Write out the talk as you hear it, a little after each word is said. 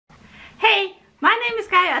Hey, my name is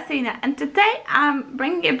Gaia Athena and today I'm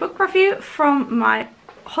bringing a book review from my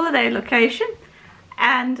holiday location,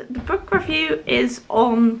 and the book review is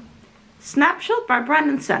on Snapshot by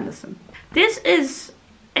Brandon Sanderson. This is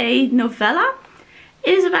a novella.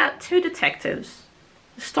 It is about two detectives.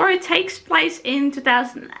 The story takes place in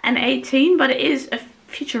 2018, but it is a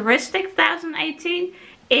futuristic 2018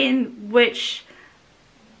 in which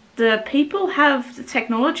the people have the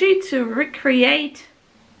technology to recreate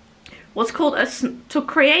what's called a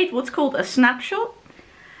snapshot,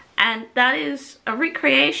 and that is a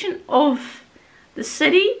recreation of the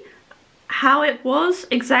city, how it was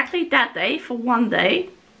exactly that day for one day.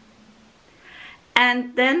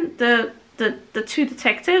 And then the two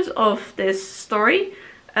detectives of this story,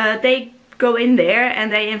 they go in there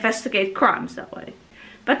and they investigate crimes that way.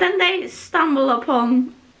 But then they stumble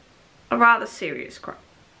upon a rather serious crime.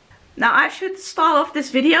 Now I should start off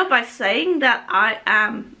this video by saying that I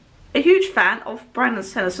am a huge fan of Brandon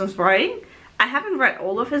Sanderson's writing. I haven't read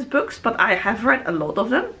all of his books, but I have read a lot of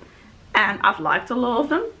them, and I've liked a lot of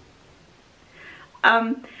them.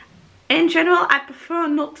 In general, I prefer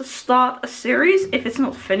not to start a series if it's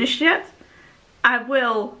not finished yet. I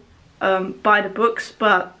will buy the books,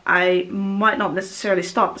 but I might not necessarily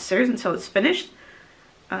start the series until it's finished.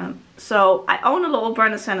 So I own a lot of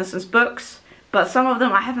Brandon Sanderson's books, but some of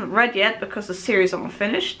them I haven't read yet because the series aren't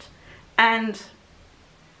finished. And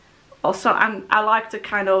also, I like to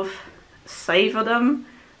kind of savor them,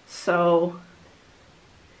 so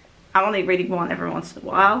I'm only reading one every once in a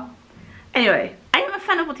while. Anyway, I am a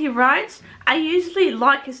fan of what he writes. I usually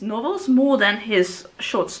like his novels more than his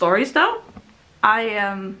short stories, though.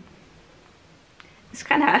 It's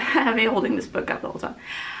kind of heavy holding this book up all the time.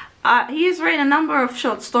 He has written a number of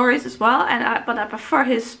short stories as well, but I prefer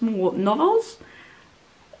his more novels.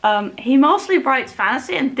 He mostly writes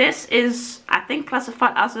fantasy, and this is, I think,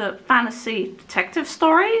 classified as a fantasy detective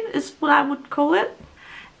story, is what I would call it.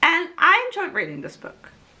 And I enjoyed reading this book.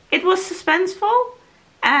 It was suspenseful,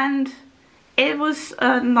 and it was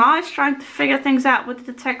nice trying to figure things out with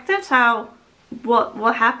the detectives,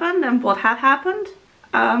 what happened and what had happened.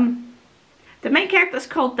 The main character is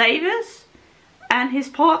called Davis, and his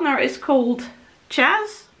partner is called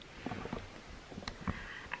Chaz.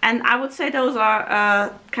 And I would say those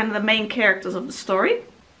are kind of the main characters of the story.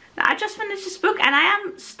 Now, I just finished this book and I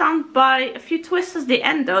am stunned by a few twists at the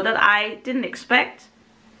end, though, that I didn't expect.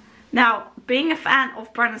 Now, being a fan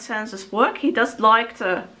of Brandon Sanderson's work, he does like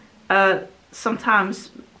to sometimes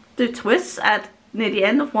do twists near the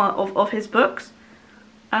end of his books.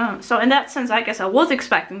 So in that sense, I guess I was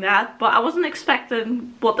expecting that, but I wasn't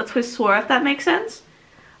expecting what the twists were, if that makes sense.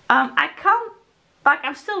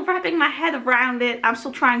 I'm still wrapping my head around it. I'm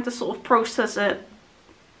still trying to sort of process it,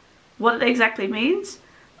 what it exactly means.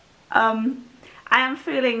 I am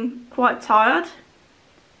feeling quite tired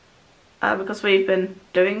because we've been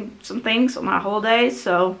doing some things on our holidays,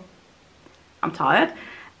 so I'm tired.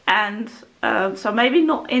 And so maybe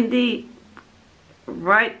not in the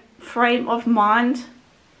right frame of mind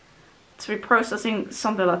to be processing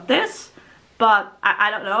something like this, but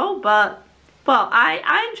I don't know. But well,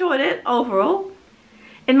 I enjoyed it overall.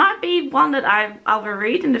 It might be one that I'll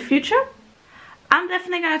reread in the future. I'm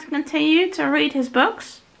definitely going to continue to read his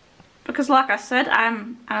books because, like I said,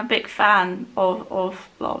 I'm a big fan of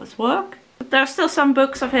a lot of his work. There are still some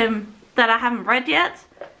books of him that I haven't read yet,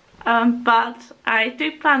 but I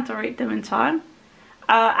do plan to read them in time.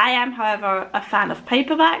 I am, however, a fan of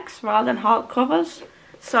paperbacks rather than hardcovers,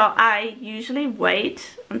 so I usually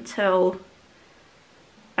wait until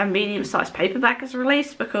a medium-sized paperback is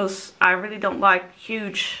released because I really don't like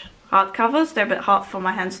huge hardcovers. They're a bit hard for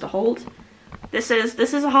my hands to hold. This is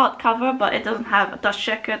a hardcover, but it doesn't have a dust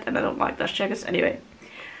jacket, and I don't like dust jackets anyway.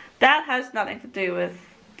 That has nothing to do with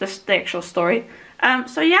the actual story.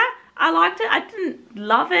 So yeah, I liked it. I didn't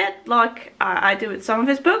love it like I do with some of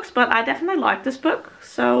his books, but I definitely liked this book.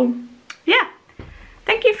 So yeah,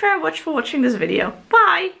 thank you very much for watching this video.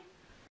 Bye!